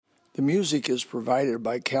The music is provided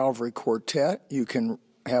by Calvary Quartet. You can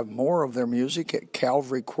have more of their music at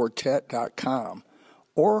calvaryquartet.com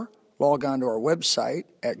or log on to our website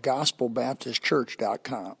at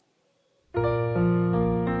gospelbaptistchurch.com.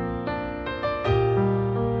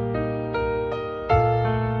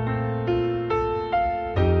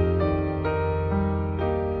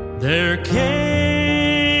 There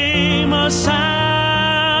came a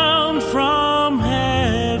sound from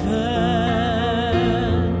heaven,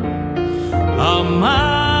 a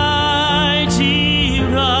mighty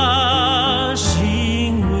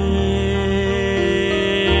rushing wind.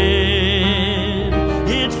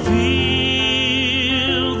 It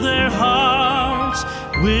filled their hearts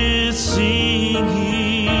with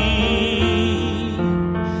singing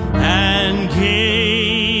and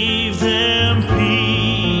gave them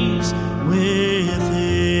peace within.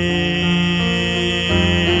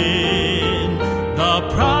 The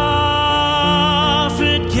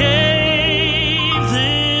prophet gave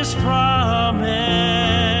this promise: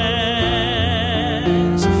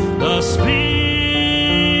 the Spirit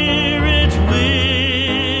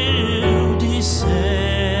will descend,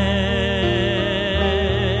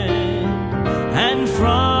 and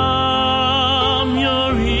from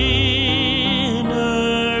your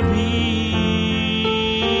inner being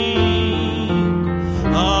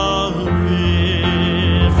a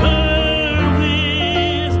river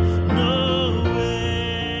with no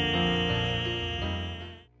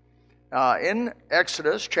end. In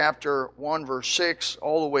Exodus chapter 1, verse 6,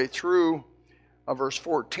 all the way through verse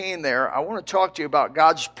 14 there, I want to talk to you about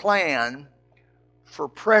God's plan for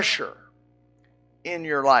pressure in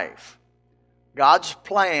your life. God's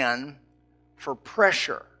plan for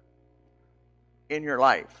pressure in your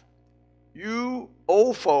life. You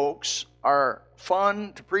old folks are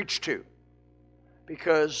fun to preach to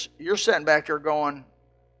because you're sitting back there going,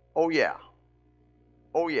 oh yeah,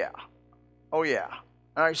 oh yeah, oh yeah.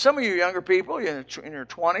 Now, some of you younger people, in your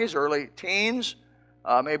 20s, early teens,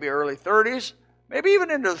 maybe early 30s, maybe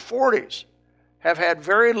even into the 40s, have had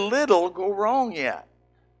very little go wrong yet.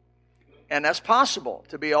 And that's possible,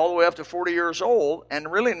 to be all the way up to 40 years old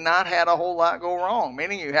and really not had a whole lot go wrong,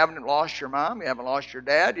 meaning you haven't lost your mom, you haven't lost your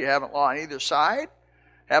dad, you haven't lost on either side,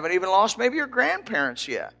 haven't even lost maybe your grandparents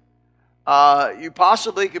yet. You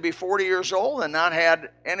possibly could be 40 years old and not had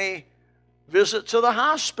any visit to the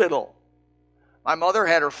hospital. My mother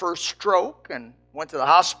had her first stroke and went to the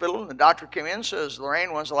hospital, and the doctor came in and says,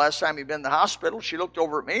 Lorraine, when's the last time you've been to the hospital? She looked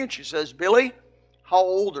over at me and she says, Billy, how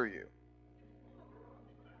old are you?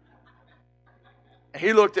 And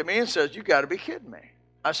he looked at me and says, you got to be kidding me.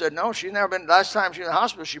 I said, no, she's never been. Last time she was in the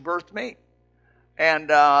hospital, she birthed me. And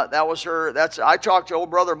that was her. I talked to old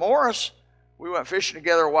brother Morris. We went fishing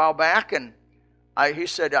together a while back, and he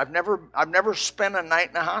said, I've never spent a night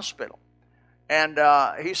in the hospital. And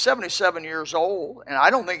he's 77 years old, and I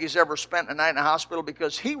don't think he's ever spent a night in the hospital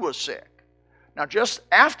because he was sick. Now, just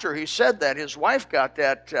after he said that, his wife got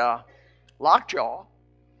that lockjaw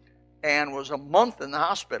and was a month in the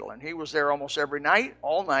hospital. And he was there almost every night,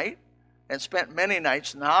 all night, and spent many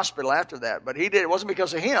nights in the hospital after that. But it wasn't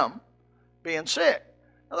because of him being sick.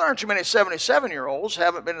 Now, there aren't too many 77-year-olds who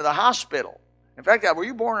haven't been to the hospital. In fact, were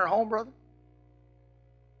you born at home, brother?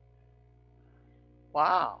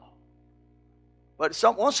 Wow. But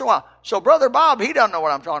once in a while. So Brother Bob, he doesn't know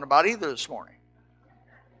what I'm talking about either this morning.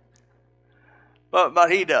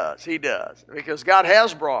 But he does. He does. Because God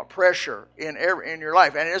has brought pressure in your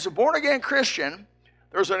life. And as a born-again Christian,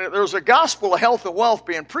 there's a gospel of health and wealth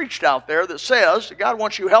being preached out there that says God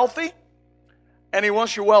wants you healthy and He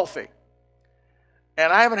wants you wealthy.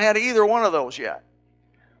 And I haven't had either one of those yet.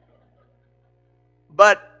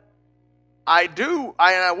 But I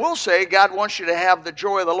will say God wants you to have the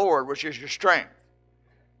joy of the Lord, which is your strength.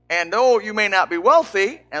 And though you may not be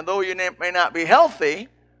wealthy, and though you may not be healthy,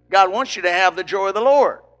 God wants you to have the joy of the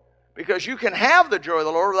Lord. Because you can have the joy of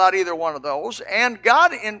the Lord without either one of those. And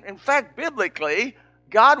God, in fact, biblically,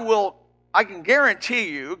 God will, I can guarantee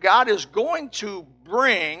you, God is going to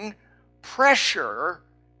bring pressure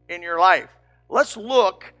in your life. Let's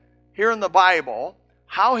look here in the Bible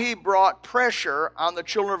how He brought pressure on the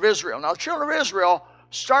children of Israel. Now, the children of Israel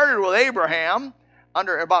started with Abraham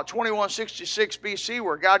under about 2166 BC,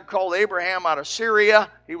 where God called Abraham out of Syria.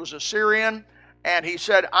 He was a Syrian, and He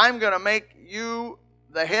said, I'm going to make you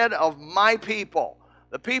the head of my people,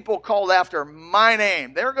 the people called after my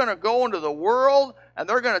name. They're going to go into the world, and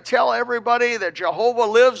they're going to tell everybody that Jehovah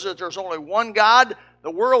lives, that there's only one God.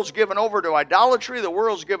 The world's given over to idolatry. The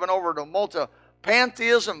world's given over to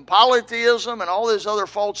pantheism, polytheism, and all these other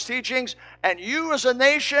false teachings. And you as a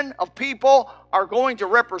nation of people are going to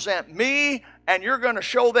represent me, and you're going to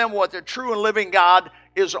show them what the true and living God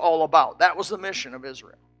is all about. That was the mission of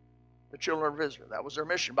Israel, the children of Israel. That was their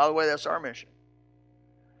mission. By the way, that's our mission.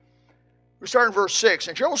 We start in verse 6.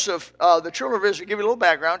 And Joseph, the children of Israel, give you a little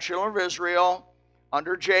background. Children of Israel,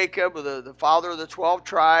 under Jacob, the father of the 12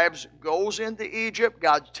 tribes, goes into Egypt.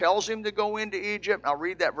 God tells him to go into Egypt. I'll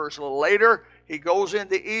read that verse a little later. He goes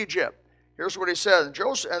into Egypt. Here's what he says.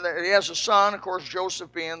 And he has a son, of course,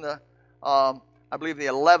 Joseph being I believe the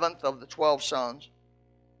 11th of the 12 sons.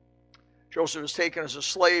 Joseph is taken as a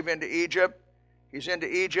slave into Egypt. He's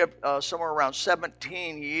into Egypt somewhere around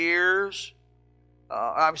 17 years.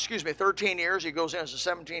 13 years. He goes in as a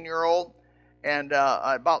 17-year-old. And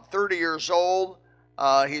about 30 years old,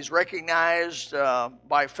 he's recognized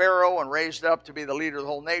by Pharaoh and raised up to be the leader of the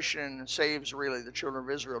whole nation and saves really the children of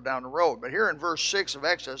Israel down the road. But here in verse 6 of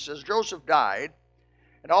Exodus, it says, Joseph died,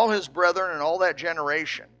 and all his brethren and all that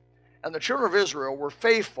generation. And the children of Israel were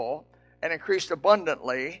faithful and increased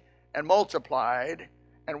abundantly and multiplied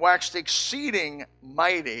and waxed exceeding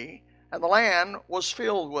mighty, and the land was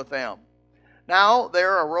filled with them. Now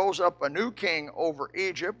there arose up a new king over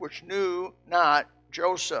Egypt, which knew not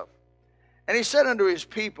Joseph. And he said unto his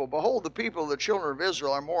people, Behold, the people of the children of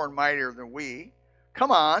Israel are more and mightier than we. Come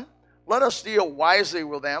on, let us deal wisely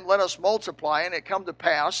with them. Let us multiply. And it come to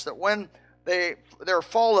pass that when there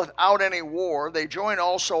falleth out any war, they join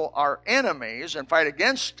also our enemies and fight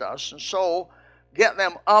against us, and so get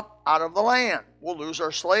them up out of the land. We'll lose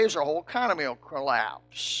our slaves, our whole economy will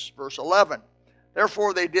collapse. Verse 11.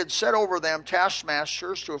 Therefore they did set over them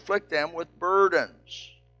taskmasters to afflict them with burdens.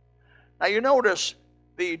 Now you notice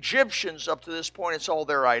the Egyptians up to this point, it's all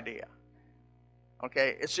their idea.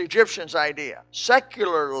 Okay, it's the Egyptians' idea.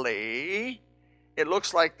 Secularly, it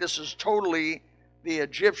looks like this is totally the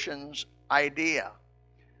Egyptians' idea.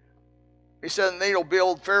 He said, and they'll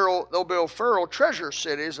build Pharaoh treasure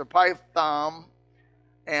cities of Pithom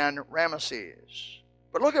and Ramesses.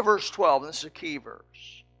 But look at verse 12, and this is a key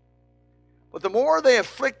verse. But the more they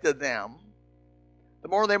afflicted them, the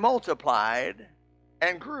more they multiplied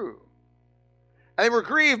and grew. And they were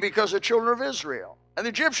grieved because of the children of Israel. And the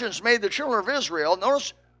Egyptians made the children of Israel,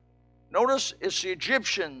 notice it's the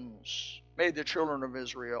Egyptians made the children of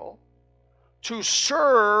Israel, to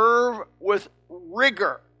serve with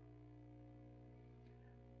rigor.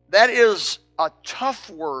 That is a tough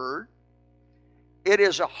word. It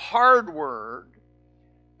is a hard word.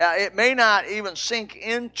 It may not even sink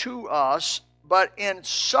into us, but in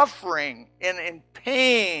suffering and in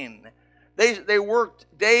pain, they worked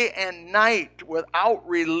day and night without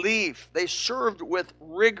relief. They served with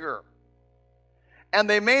rigor. And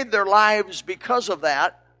they made their lives, because of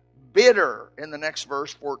that, bitter, in the next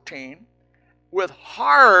verse, 14, with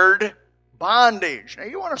hard bondage. Now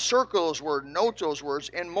you want to circle those words, note those words,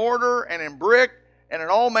 in mortar and in brick and in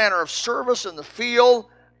all manner of service in the field,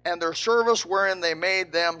 and their service wherein they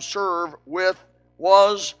made them serve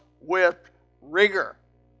was with rigor.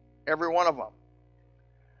 Every one of them.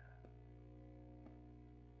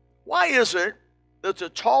 Why is it that the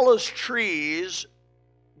tallest trees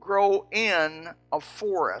grow in a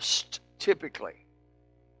forest, typically?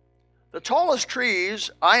 The tallest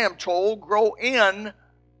trees, I am told, grow in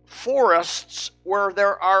forests where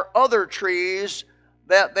there are other trees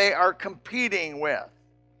that they are competing with.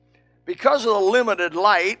 Because of the limited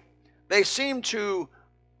light, they seem to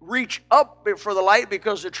reach up for the light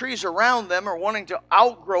because the trees around them are wanting to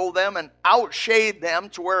outgrow them and outshade them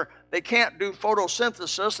to where they can't do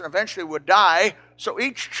photosynthesis and eventually would die. So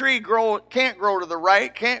each tree can't grow to the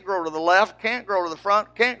right, can't grow to the left, can't grow to the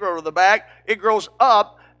front, can't grow to the back. It grows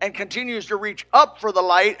up and continues to reach up for the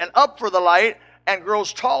light and up for the light and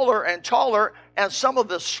grows taller and taller. And some of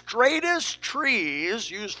the straightest trees,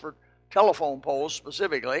 used for telephone poles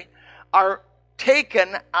specifically, are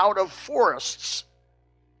taken out of forests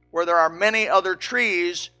where there are many other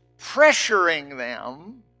trees pressuring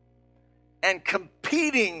them and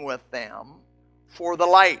competing with them for the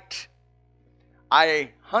light. I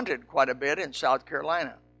hunted quite a bit in South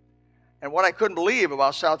Carolina. And what I couldn't believe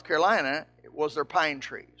about South Carolina was their pine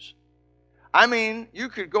trees. I mean, you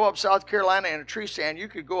could go up South Carolina in a tree stand, you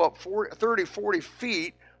could go up 30, 40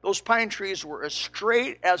 feet. Those pine trees were as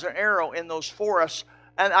straight as an arrow in those forests,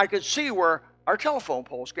 and I could see where our telephone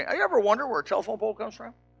poles came. Have you ever wondered where a telephone pole comes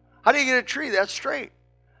from? How do you get a tree that straight?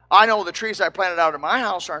 I know the trees I planted out in my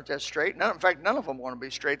house aren't that straight. In fact, none of them want to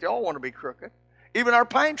be straight. They all want to be crooked. Even our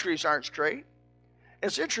pine trees aren't straight.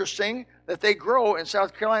 It's interesting that they grow in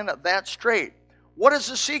South Carolina that straight. What is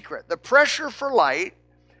the secret? The pressure for light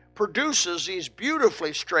produces these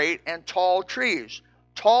beautifully straight and tall trees,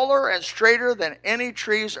 taller and straighter than any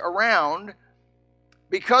trees around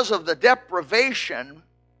because of the deprivation,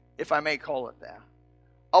 if I may call it that,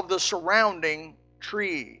 of the surrounding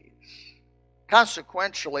trees.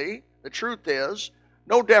 Consequently, the truth is,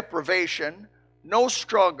 no deprivation, no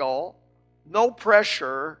struggle, no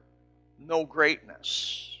pressure, no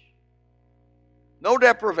greatness. No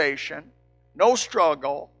deprivation, no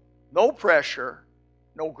struggle, no pressure,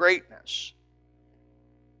 no greatness.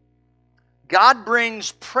 God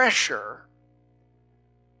brings pressure,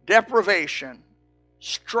 deprivation,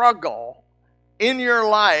 struggle in your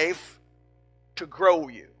life to grow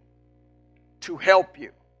you, to help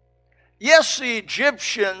you. Yes, the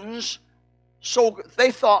Egyptians, so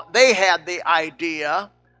they thought they had the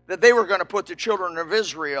idea that they were going to put the children of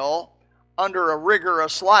Israel under a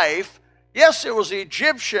rigorous life. Yes, it was the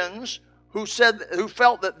Egyptians who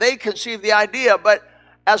felt that they conceived the idea, but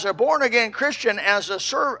as a born-again Christian, as a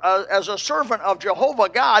servant of Jehovah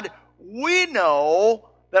God, we know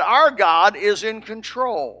that our God is in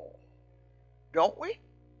control. Don't we?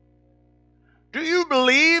 Do you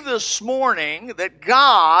believe this morning that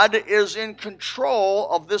God is in control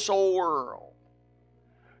of this old world?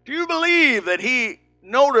 Do you believe that He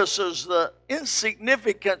notices the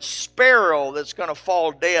insignificant sparrow that's going to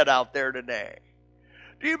fall dead out there today?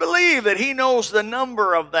 Do you believe that He knows the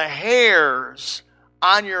number of the hairs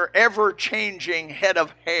on your ever-changing head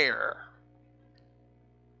of hair?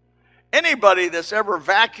 Anybody that's ever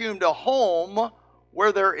vacuumed a home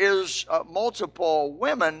where there is multiple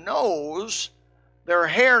women knows their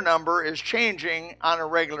hair number is changing on a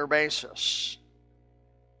regular basis.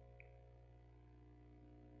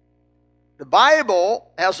 The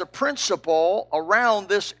Bible has a principle around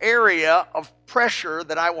this area of pressure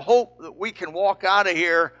that I hope that we can walk out of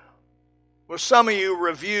here with some of you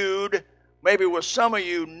reviewed, maybe with some of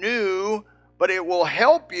you new, but it will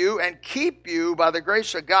help you and keep you, by the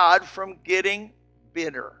grace of God, from getting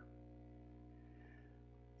bitter.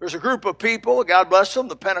 There's a group of people, God bless them,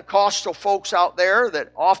 the Pentecostal folks out there,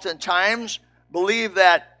 that oftentimes believe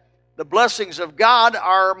that the blessings of God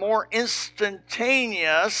are more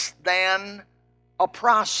instantaneous than a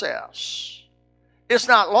process. It's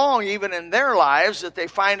not long, even in their lives, that they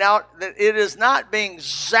find out that it is not being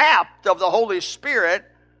zapped of the Holy Spirit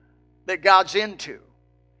that God's into.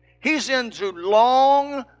 He's into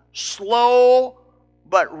long, slow,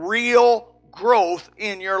 but real growth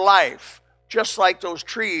in your life, just like those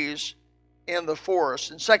trees in the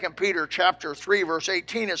forest. In 2 Peter chapter 3, verse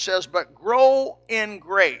 18, it says, "But grow in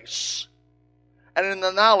grace and in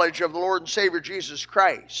the knowledge of the Lord and Savior Jesus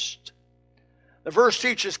Christ." The verse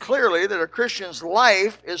teaches clearly that a Christian's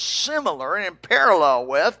life is similar and in parallel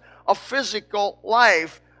with a physical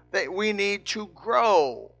life, that we need to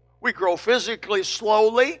grow. We grow physically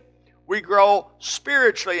slowly. We grow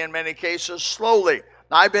spiritually, in many cases, slowly.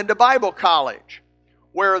 Now, I've been to Bible college,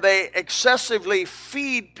 where they excessively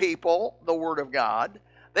feed people the Word of God.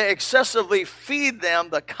 They excessively feed them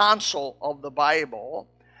the counsel of the Bible.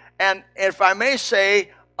 And if I may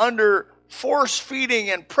say, under force feeding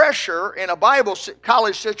and pressure in a Bible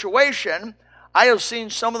college situation, I have seen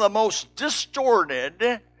some of the most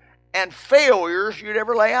distorted and failures you'd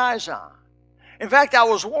ever lay eyes on. In fact, I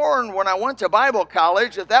was warned when I went to Bible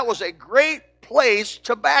college that that was a great place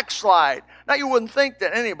to backslide. Now, you wouldn't think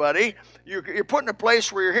that anybody, you're put in a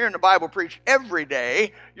place where you're hearing the Bible preached every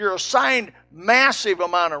day, you're assigned massive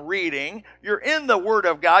amount of reading, you're in the Word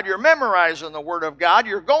of God, you're memorizing the Word of God,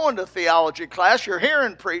 you're going to theology class, you're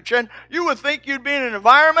hearing preaching. You would think you'd be in an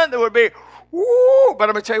environment that would be, woo, but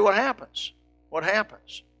I'm going to tell you what happens. What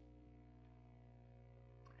happens?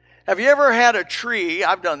 Have you ever had a tree?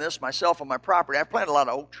 I've done this myself on my property. I've planted a lot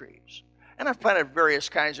of oak trees, and I've planted various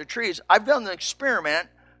kinds of trees. I've done an experiment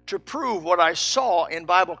to prove what I saw in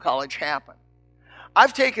Bible college happen.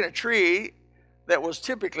 I've taken a tree that was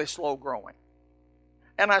typically slow growing,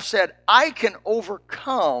 and I've said, I can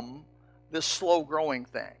overcome this slow growing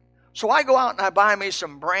thing. So I go out and I buy me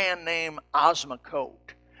some brand name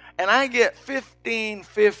Osmocote, and I get 15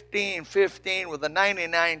 with the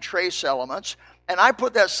 99 trace elements, and I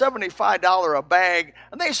put that $75 a bag,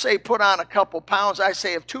 and they say put on a couple pounds. I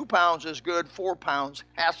say if 2 pounds is good, 4 pounds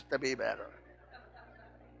has to be better.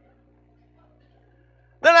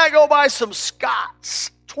 Then I go buy some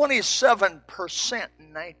Scott's 27%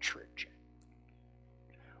 nitrogen,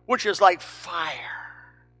 which is like fire.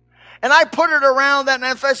 And I put it around that,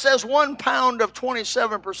 and if it says 1 pound of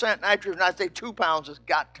 27% nitrogen, I say 2 pounds has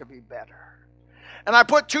got to be better. And I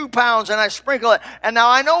put 2 pounds and I sprinkle it. And now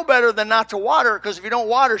I know better than not to water it, because if you don't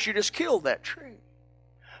water it, you just kill that tree.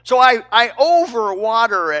 So I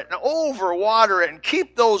overwater it and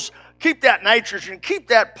keep that nitrogen, keep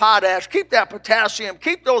that potash, keep that potassium,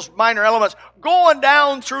 keep those minor elements going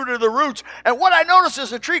down through to the roots. And what I notice is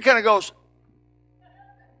the tree kind of goes,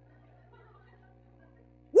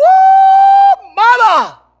 woo,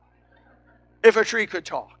 mama, if a tree could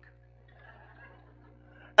talk.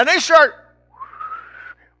 And they start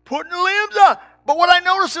putting limbs up. But what I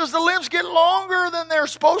notice is the limbs get longer than they're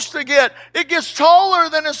supposed to get. It gets taller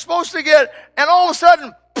than it's supposed to get. And all of a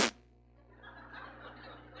sudden,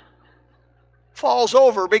 falls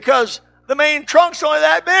over because the main trunk's only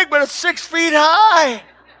that big, but it's 6 feet high.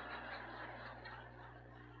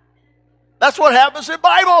 That's what happens in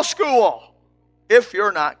Bible school if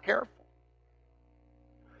you're not careful.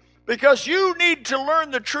 Because you need to learn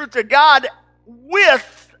the truth of God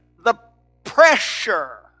with the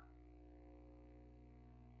pressure.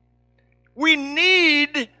 We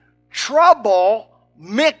need trouble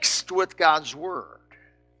mixed with God's Word.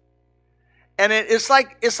 And it's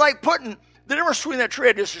like putting the difference between that tree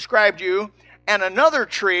I just described to you and another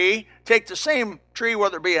tree. Take the same tree,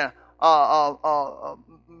 whether it be a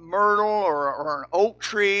myrtle or an oak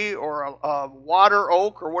tree or a water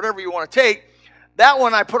oak or whatever you want to take. That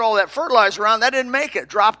one I put all that fertilizer on. That didn't make it.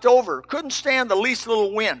 Dropped over. Couldn't stand the least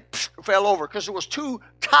little wind. Fell over because it was too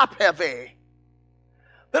top heavy.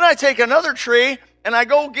 Then I take another tree and I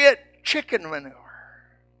go get chicken manure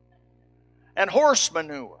and horse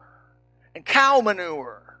manure and cow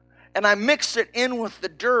manure, and I mix it in with the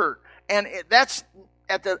dirt. And that's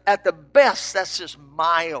at the best, that's just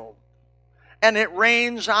mild. And it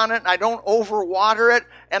rains on it, and I don't overwater it,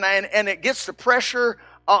 and it gets the pressure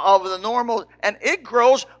of the normal, and it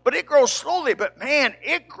grows, but it grows slowly. But man,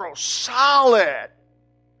 it grows solid.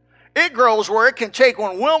 It grows where it can take.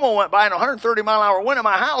 When Wilma went by in a 130-mile-an-hour wind at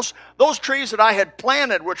my house, those trees that I had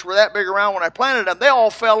planted, which were that big around when I planted them, they all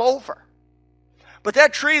fell over. But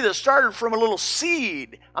that tree that started from a little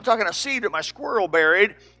seed, I'm talking a seed that my squirrel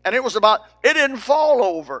buried, and it didn't fall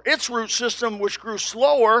over. Its root system, which grew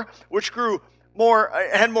slower, which grew more,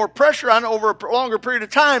 had more pressure on it over a longer period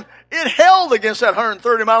of time, it held against that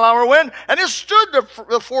 130-mile-an-hour wind, and it stood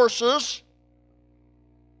the forces.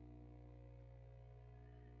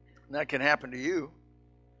 And that can happen to you.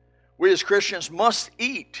 We as Christians must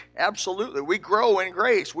eat. Absolutely. We grow in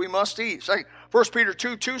grace. We must eat. 1 Peter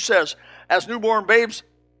 2:2 says, as newborn babes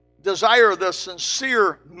desire the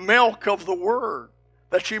sincere milk of the word,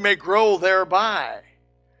 that ye may grow thereby.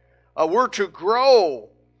 We're to grow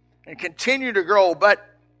and continue to grow. But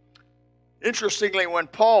interestingly, when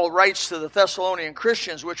Paul writes to the Thessalonian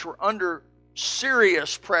Christians, which were under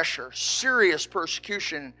serious pressure, serious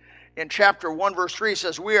persecution, in chapter 1, verse 3, he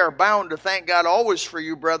says, we are bound to thank God always for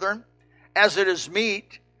you, brethren, as it is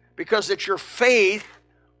meet, because that your faith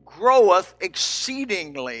groweth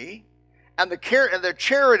exceedingly, and the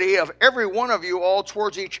charity of every one of you all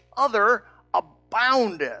towards each other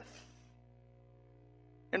aboundeth.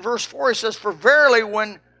 In verse 4, he says, for verily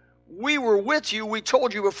when we were with you, we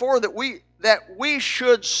told you before that we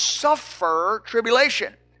should suffer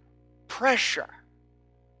tribulation, pressure,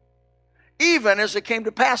 even as it came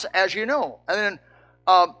to pass, as you know. And then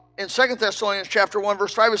in 2 Thessalonians chapter 1,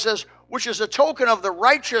 verse 5, it says, which is a token of the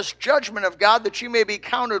righteous judgment of God, that you may be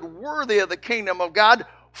counted worthy of the kingdom of God,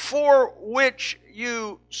 for which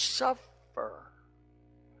you suffer.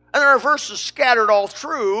 And there are verses scattered all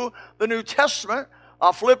through the New Testament,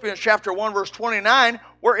 Philippians chapter 1, verse 29,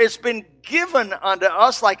 where it's been given unto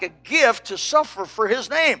us like a gift to suffer for his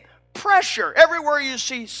name. Pressure. Everywhere you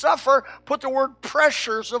see suffer, put the word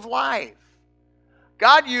pressures of life.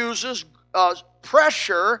 God uses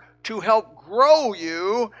pressure to help grow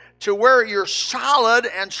you to where you're solid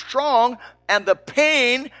and strong, and the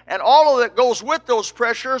pain and all of that goes with those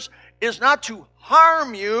pressures is not to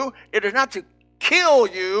harm you, it is not to kill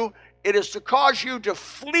you, it is to cause you to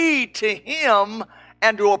flee to him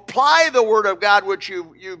and to apply the word of God which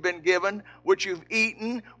you've been given, which you've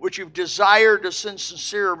eaten, which you've desired the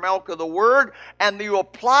sincere milk of the word, and you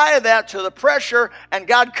apply that to the pressure, and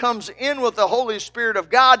God comes in with the Holy Spirit of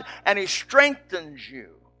God, and he strengthens you.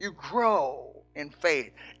 You grow in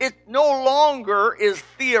faith. It no longer is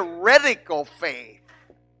theoretical faith.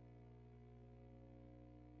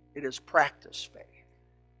 It is practice faith.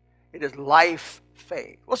 It is life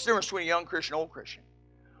faith. What's the difference between a young Christian and old Christian?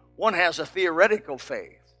 One has a theoretical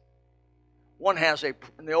faith.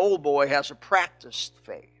 The old boy has a practiced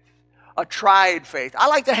faith, a tried faith. I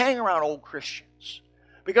like to hang around old Christians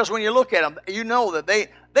because when you look at them, you know that they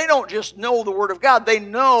don't just know the Word of God, they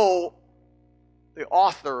know the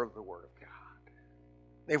author of the Word of God.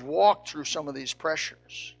 They've walked through some of these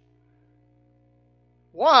pressures.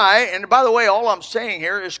 Why? And by the way, all I'm saying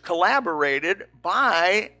here is collaborated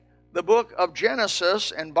by the book of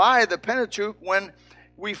Genesis and by the Pentateuch when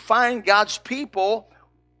we find God's people,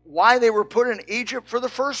 why they were put in Egypt for the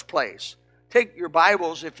first place. Take your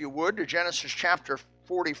Bibles, if you would, to Genesis chapter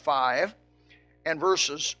 45 and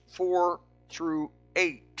verses 4 through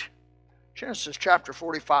 8. Genesis chapter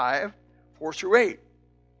 45, 4 through 8.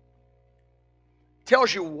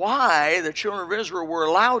 Tells you why the children of Israel were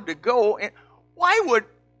allowed to go. Why would,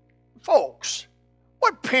 folks,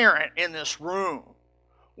 what parent in this room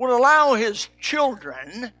would allow his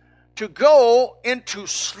children to go into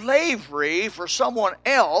slavery for someone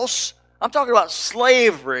else? I'm talking about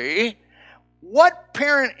slavery. What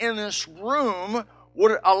parent in this room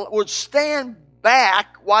would stand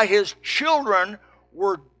back while his children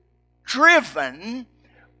were driven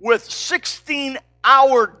with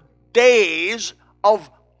 16-hour days of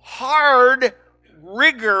hard,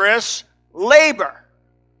 rigorous labor?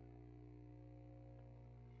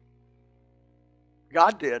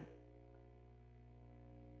 God did.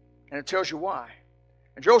 And it tells you why.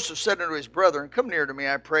 And Joseph said unto his brethren, come near to me,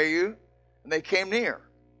 I pray you. And they came near.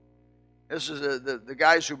 This is the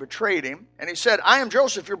guys who betrayed him. And he said, I am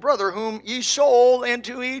Joseph, your brother, whom ye sold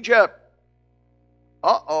into Egypt.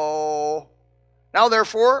 Uh-oh. Now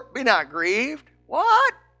therefore, be not grieved.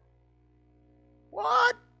 What?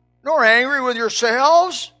 What? Nor angry with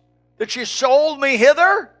yourselves that ye sold me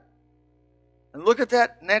hither? And look at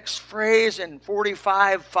that next phrase in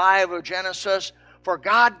 45:5 of Genesis. For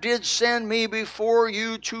God did send me before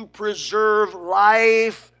you to preserve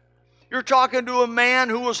life. You're talking to a man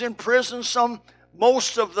who was in prison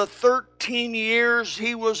most of the 13 years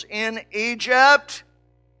he was in Egypt.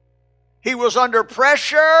 He was under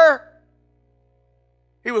pressure.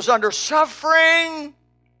 He was under suffering.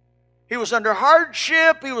 He was under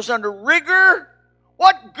hardship. He was under rigor.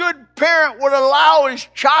 What good parent would allow his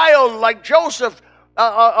child like Joseph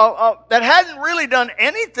that hadn't really done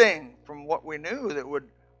anything from what we knew that would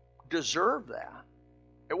deserve that?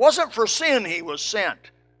 It wasn't for sin he was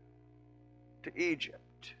sent to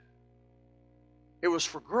Egypt. It was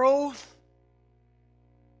for growth.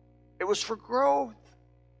 It was for growth.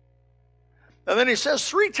 And then he says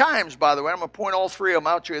 3 times, by the way, I'm going to point all 3 of them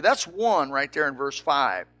out to you. That's one right there in verse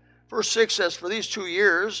 5. Verse 6 says, for these 2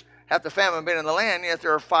 years hath the famine been in the land, yet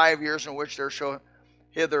there are 5 years in which there shall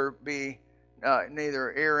hither be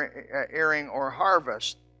neither airing or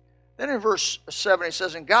harvest. Then in verse 7 he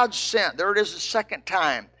says, and God sent, there it is the second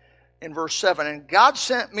time in verse 7, and God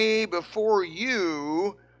sent me before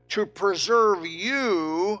you to preserve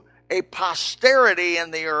you a posterity in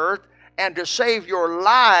the earth and to save your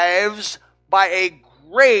lives by a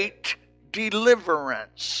great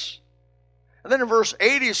deliverance. And then in verse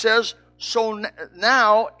 8 he says, so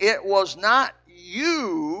now it was not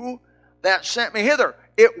you that sent me hither.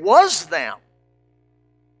 It was them.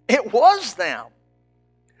 It was them.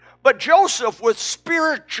 But Joseph, with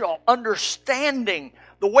spiritual understanding,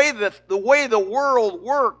 the way the world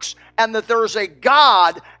works, and that there is a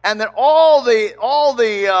God, and that all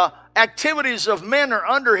the activities of men are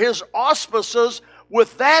under his auspices,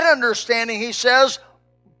 with that understanding, he says,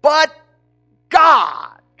 but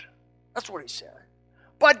God. That's what he said.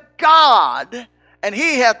 But God, and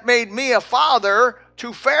he hath made me a father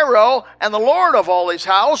to Pharaoh, and the Lord of all his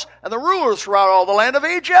house, and the ruler throughout all the land of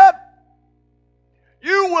Egypt.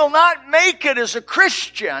 You will not make it as a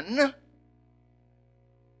Christian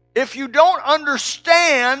if you don't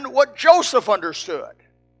understand what Joseph understood.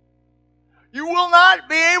 You will not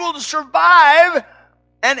be able to survive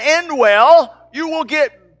and end well. You will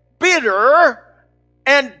get bitter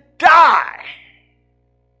and die.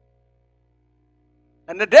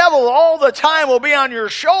 And the devil all the time will be on your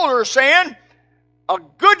shoulder saying, a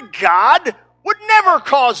good God would never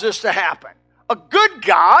cause this to happen. A good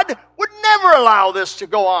God would never allow this to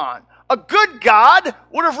go on. A good God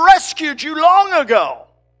would have rescued you long ago.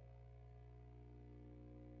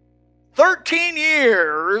 13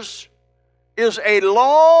 years is a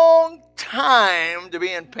long time to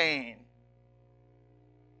be in pain.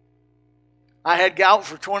 I had gout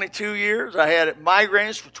for 22 years. I had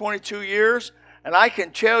migraines for 22 years. And I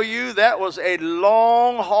can tell you that was a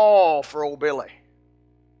long haul for old Billy.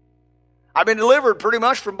 I've been delivered pretty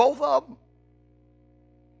much from both of them.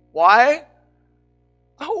 Why?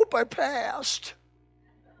 I hope I passed.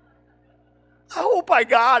 I hope I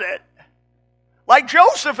got it. Like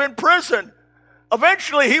Joseph in prison.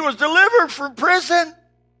 Eventually he was delivered from prison.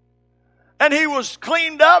 And he was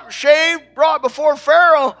cleaned up, shaved, brought before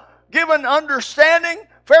Pharaoh, given understanding.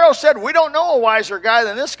 Pharaoh said, we don't know a wiser guy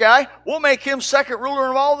than this guy. We'll make him second ruler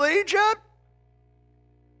of all of Egypt.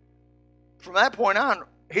 From that point on,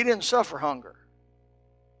 he didn't suffer hunger.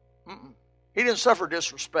 He didn't suffer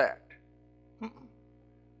disrespect.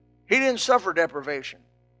 He didn't suffer deprivation.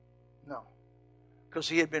 No. Because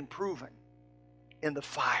he had been proven in the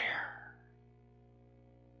fire.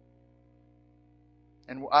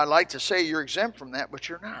 And I like to say you're exempt from that, but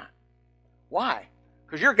you're not. Why?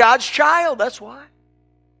 Because you're God's child, that's why.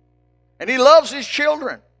 And he loves his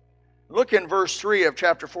children. Look in verse 3 of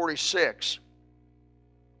chapter 46.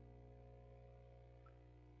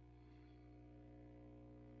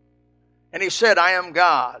 And he said, I am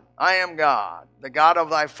God, the God of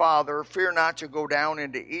thy father. Fear not to go down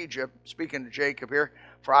into Egypt, speaking to Jacob here,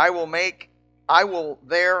 for I will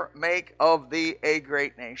there make of thee a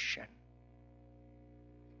great nation.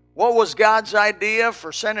 What was God's idea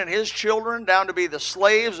for sending his children down to be the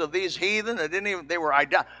slaves of these heathen?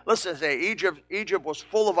 Listen, Egypt was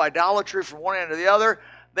full of idolatry from one end to the other.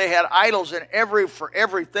 They had idols for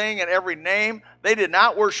everything and every name. They did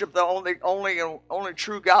not worship the only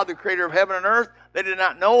true God, the creator of heaven and earth. They did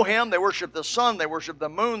not know him. They worshiped the sun. They worshiped the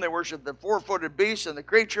moon. They worshiped the four-footed beasts and the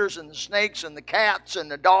creatures and the snakes and the cats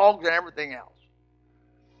and the dogs and everything else.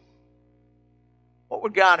 What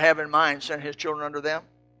would God have in mind sending his children under them?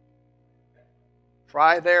 For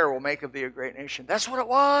I there will make of thee a great nation. That's what it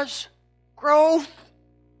was. Growth.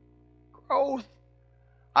 Growth.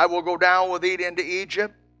 I will go down with thee into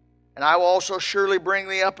Egypt, and I will also surely bring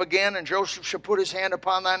thee up again, and Joseph shall put his hand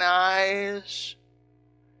upon thine eyes.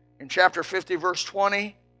 In chapter 50, verse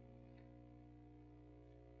 20.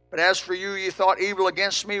 But as for you, ye thought evil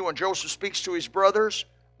against me, when Joseph speaks to his brothers,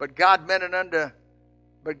 but God meant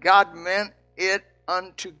it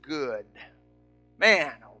unto good.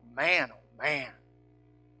 Man, oh man, oh man.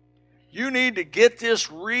 You need to get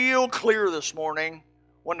this real clear this morning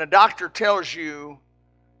when the doctor tells you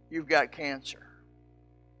you've got cancer.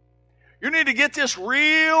 You need to get this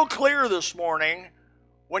real clear this morning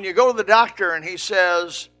when you go to the doctor and he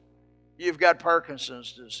says you've got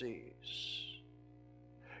Parkinson's disease.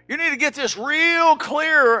 You need to get this real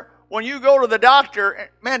clear when you go to the doctor.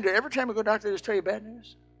 Man, every time I go to the doctor, they just tell you bad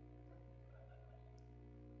news.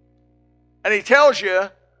 And he tells you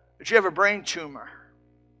that you have a brain tumor.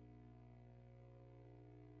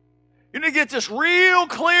 You need to get this real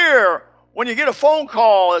clear when you get a phone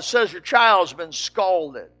call that says your child's been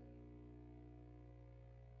scalded.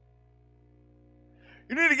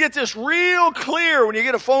 You need to get this real clear when you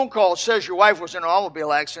get a phone call that says your wife was in an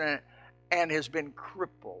automobile accident and has been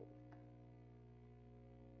crippled.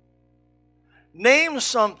 Name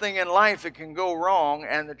something in life that can go wrong,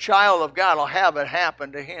 and the child of God will have it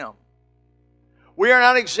happen to him. We are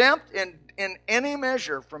not exempt in any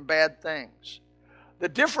measure from bad things. The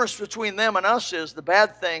difference between them and us is the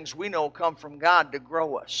bad things we know come from God to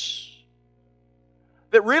grow us.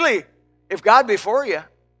 That really, if God be for you,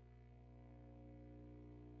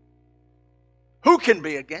 who can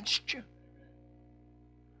be against you?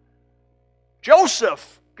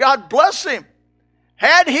 Joseph, God bless him,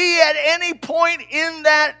 had he at any point in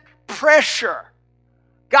that pressure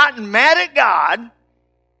gotten mad at God,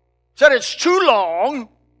 said it's too long,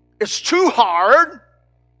 it's too hard,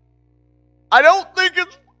 I don't think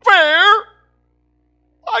it's fair,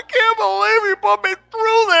 I can't believe he put me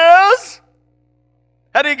through this,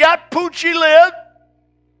 had he got poochy lid,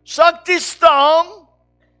 sucked his thumb,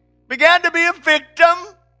 began to be a victim,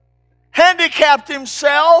 handicapped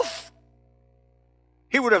himself,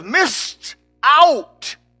 he would have missed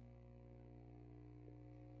out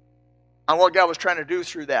on what God was trying to do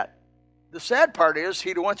through that. The sad part is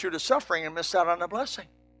he'd went through the suffering and missed out on the blessing.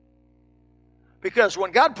 Because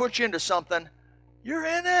when God puts you into something, you're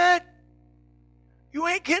in it. You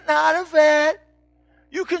ain't getting out of it.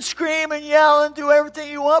 You can scream and yell and do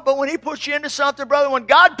everything you want, but when he puts you into something, brother, when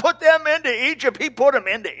God put them into Egypt, he put them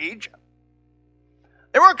into Egypt.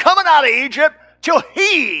 They weren't coming out of Egypt till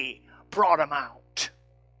he brought them out.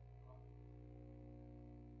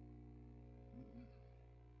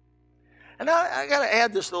 And I got to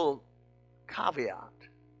add this little caveat.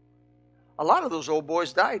 A lot of those old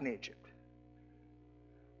boys died in Egypt.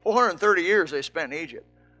 430 years they spent in Egypt.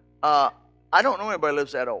 I don't know anybody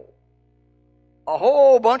lives that old. A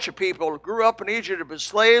whole bunch of people grew up in Egypt as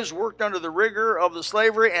slaves, worked under the rigor of the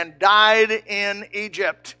slavery, and died in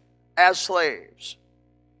Egypt as slaves.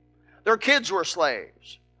 Their kids were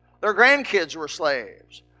slaves. Their grandkids were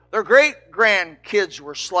slaves. Their great-grandkids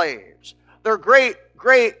were slaves. Their great,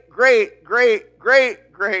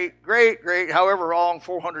 however long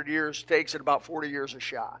 400 years takes, at about 40 years a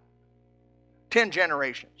shot. 10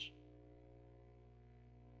 generations.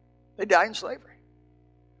 They died in slavery.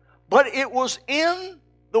 But it was in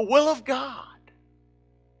the will of God.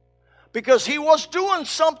 Because he was doing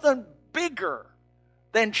something bigger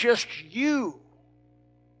than just you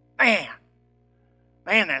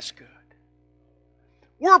Man, that's good.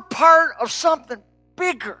 We're part of something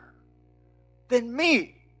bigger than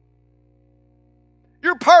me.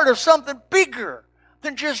 You're part of something bigger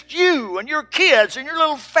than just you and your kids and your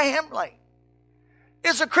little family.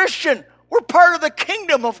 As a Christian, we're part of the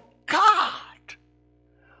kingdom of God.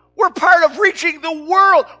 We're part of reaching the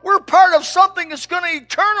world. We're part of something that's going to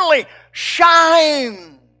eternally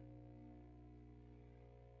shine.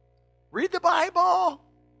 Read the Bible.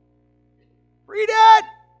 Read it.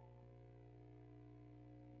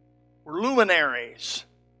 We're luminaries.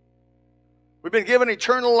 We've been given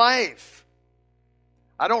eternal life.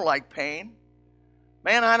 I don't like pain.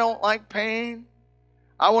 Man, I don't like pain.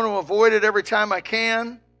 I want to avoid it every time I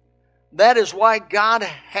can. That is why God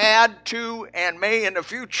had to and may in the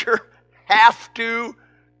future have to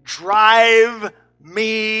drive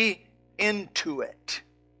me into it.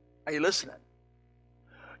 Are you listening?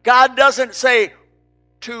 God doesn't say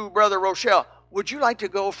to Brother Rochelle, would you like to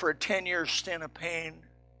go for a 10-year stint of pain,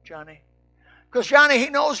 Johnny? Because Johnny, he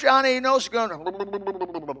knows he's going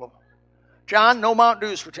to... John, no Mountain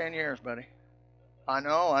Dews for 10 years, buddy. I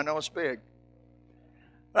know it's big.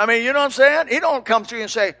 I mean, you know what I'm saying? He don't come to you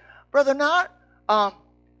and say, Brother Knott, I'm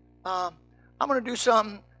going to do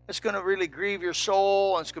something that's going to really grieve your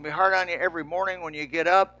soul, and it's going to be hard on you every morning when you get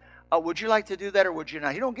up. Would you like to do that or would you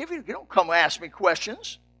not? He don't come ask me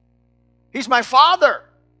questions. He's my Father.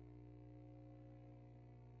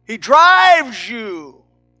 He drives you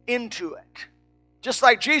into it. Just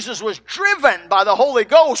like Jesus was driven by the Holy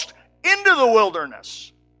Ghost into the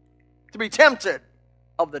wilderness to be tempted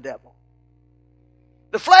of the devil.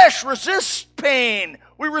 The flesh resists pain.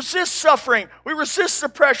 We resist suffering. We resist the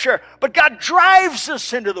pressure. But God drives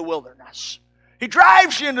us into the wilderness. He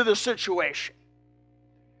drives you into the situation.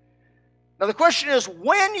 Now the question is,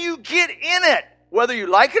 when you get in it, whether you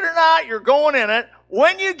like it or not, you're going in it.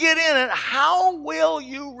 When you get in it, how will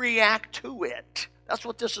you react to it? That's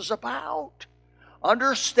what this is about.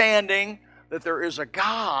 Understanding that there is a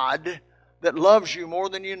God that loves you more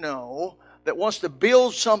than you know, that wants to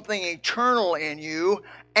build something eternal in you,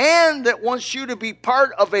 and that wants you to be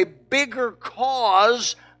part of a bigger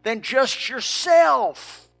cause than just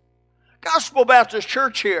yourself. Gospel Baptist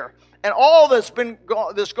Church here, and all that's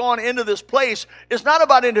gone into this place is not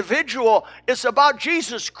about individual, it's about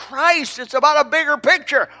Jesus Christ. It's about a bigger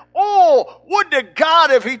picture. Oh, would to God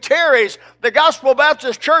if He tarries. The Gospel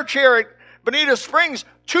Baptist Church here at Bonita Springs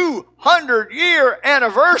 200-year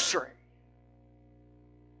anniversary.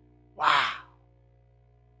 Wow.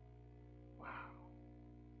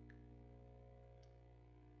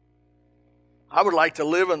 I would like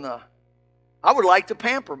to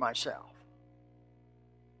pamper myself.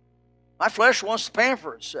 My flesh wants to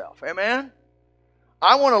pamper itself. Amen?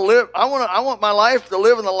 I want my life to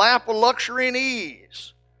live in the lap of luxury and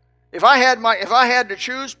ease. If I had to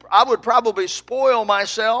choose, I would probably spoil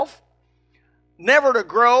myself, never to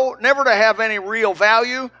grow, never to have any real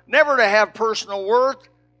value, never to have personal worth.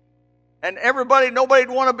 And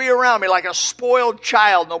nobody'd want to be around me. Like a spoiled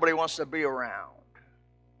child, nobody wants to be around.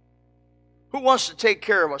 Who wants to take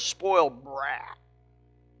care of a spoiled brat?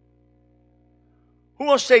 Who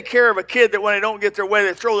wants to take care of a kid that when they don't get their way,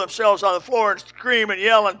 they throw themselves on the floor and scream and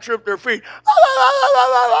yell and trip their feet?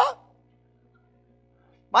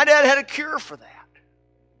 My dad had a cure for that.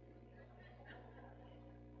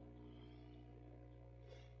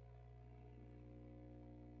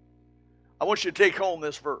 I want you to take home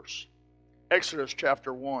this verse. Exodus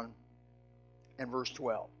chapter 1 and verse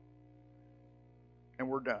 12. And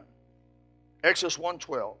we're done. Exodus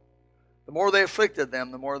 1:12. The more they afflicted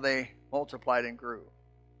them, the more they multiplied and grew.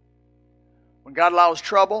 When God allows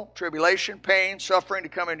trouble, tribulation, pain, suffering to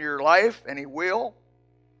come into your life, and He will,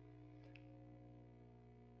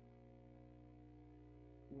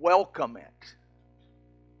 welcome it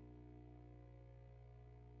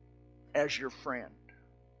as your friend.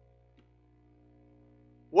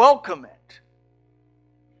 Welcome it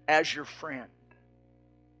as your friend.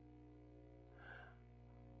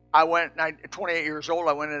 At 28 years old,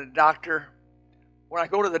 I went to the doctor. When I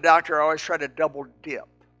go to the doctor, I always try to double dip.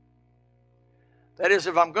 That is,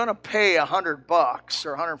 if I'm going to pay $100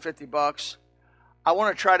 or $150, I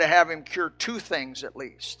want to try to have him cure 2 things at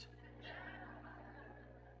least.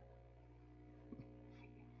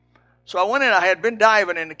 So I went in, I had been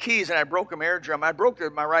diving in the Keys, and I broke my eardrum. I broke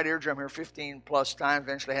my right eardrum here 15 plus times,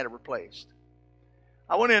 eventually had it replaced.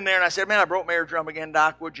 I went in there and I said, man, I broke my eardrum again,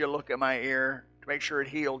 Doc, would you look at my ear to make sure it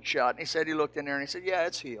healed shut? And he looked in there and he said, yeah,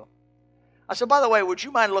 it's healed. I said, by the way, would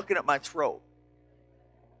you mind looking at my throat?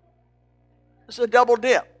 This is a double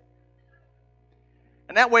dip.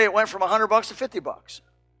 And that way it went from $100 to $50.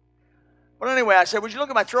 But anyway, I said, would you look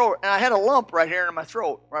at my throat? And I had a lump right here in my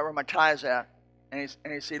throat, right where my tie is at. And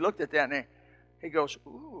he looked at that, and he goes,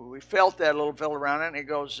 ooh, he felt that little felt around it, and he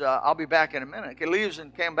goes, I'll be back in a minute. He leaves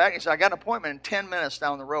and came back, and he said, I got an appointment in 10 minutes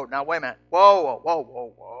down the road. Now, wait a minute.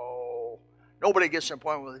 Whoa. Nobody gets an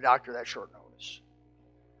appointment with a doctor that short notice.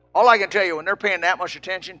 All I can tell you, when they're paying that much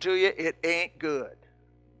attention to you, it ain't good.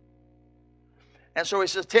 And so he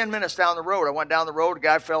says, 10 minutes down the road. I went down the road. A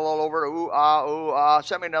guy fell all over. Ooh, ah.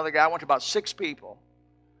 Sent me another guy. I went to about 6 people.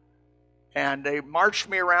 And they marched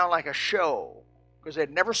me around like a show because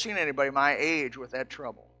they'd never seen anybody my age with that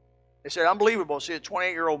trouble. They said, unbelievable to see a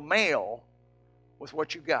 28-year-old male with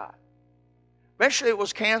what you got. Eventually it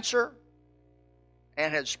was cancer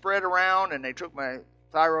and had spread around, and they took my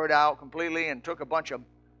thyroid out completely and took a bunch of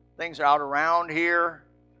things out around here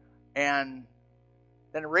and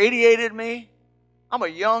then radiated me. I'm a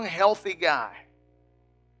young, healthy guy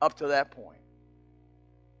up to that point.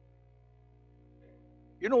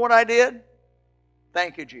 You know what I did?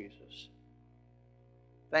 Thank you, Jesus.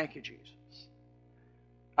 Thank you, Jesus.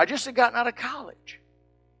 I just had gotten out of college.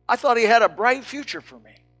 I thought he had a bright future for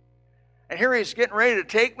me. And here he's getting ready to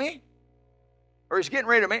take me, or he's getting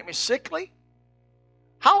ready to make me sickly.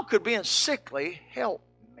 How could being sickly help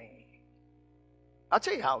me? I'll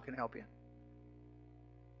tell you how it can help you.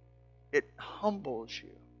 It humbles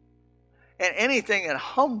you. And anything that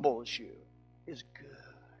humbles you is good.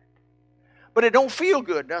 But it don't feel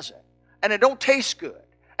good, does it? And it don't taste good.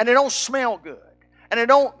 And it don't smell good. And it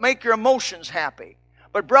don't make your emotions happy.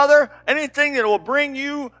 But brother, anything that will bring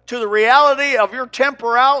you to the reality of your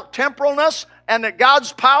temporalness and that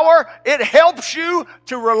God's power, it helps you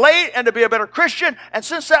to relate and to be a better Christian. And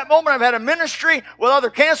since that moment, I've had a ministry with other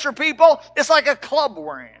cancer people. It's like a club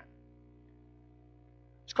we're in.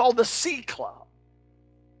 It's called the C Club.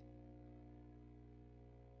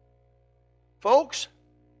 Folks,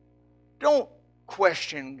 don't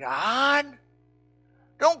question God.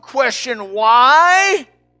 Don't question why.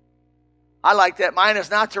 I like that. Mine is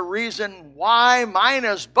not to reason why. Mine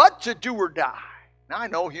is but to do or die. Now, I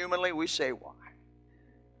know humanly we say why.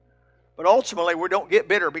 But ultimately, we don't get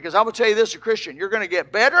bitter. Because I will tell you this, a Christian, you're going to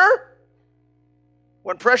get better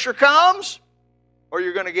when pressure comes, or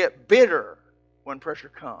you're going to get bitter when pressure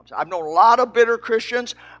comes. I've known a lot of bitter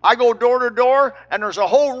Christians. I go door to door, and there's a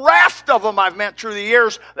whole raft of them I've met through the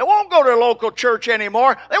years that won't go to a local church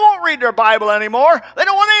anymore. They won't read their Bible anymore. They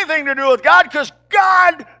don't want anything to do with God because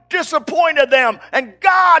God disappointed them, and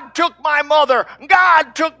God took my mother, and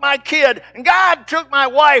God took my kid, and God took my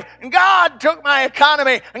wife, and God took my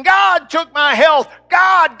economy, and God took my health.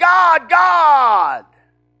 God.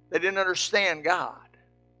 They didn't understand God.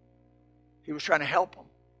 He was trying to help them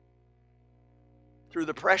through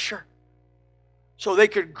the pressure so they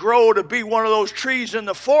could grow to be one of those trees in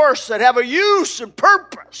the forest that have a use and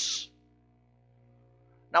purpose.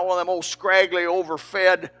 Not one of them old scraggly,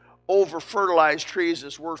 overfed, over-fertilized trees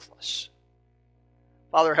is worthless.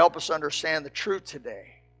 Father, help us understand the truth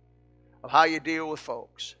today of how you deal with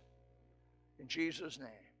folks. In Jesus' name,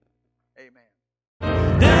 amen.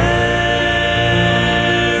 There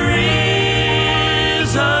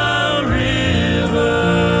is a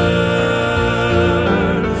river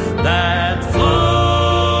that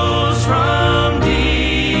flows from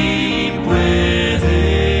deep within.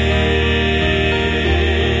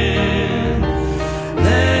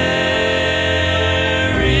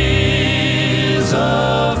 There is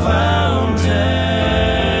a fountain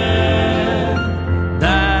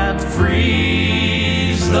that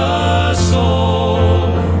frees the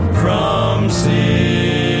soul from sin.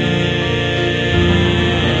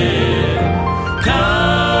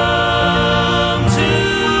 Come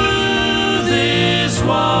to this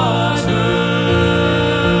water,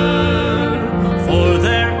 for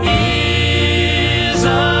there is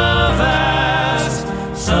a vast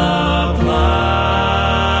supply.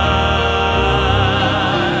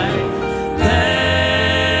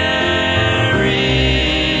 There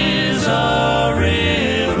is a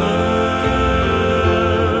river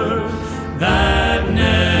that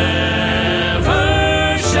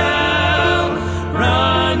never shall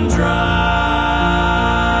run dry.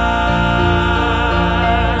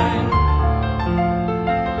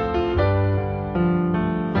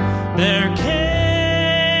 There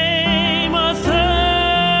came a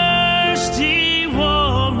thirsty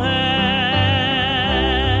woman.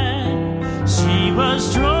 She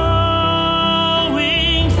was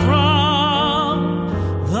drawing from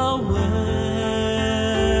the well.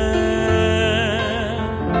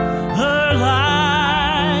 Her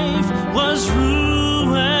life was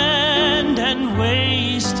ruined and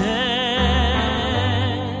wasted,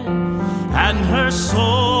 and her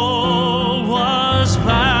soul was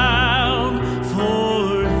bound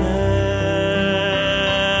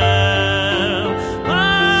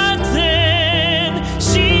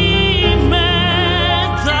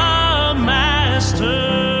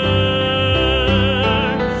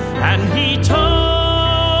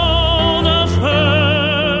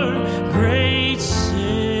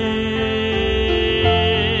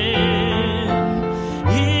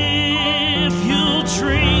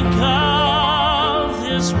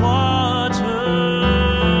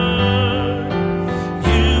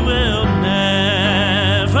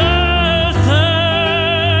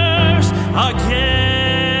again.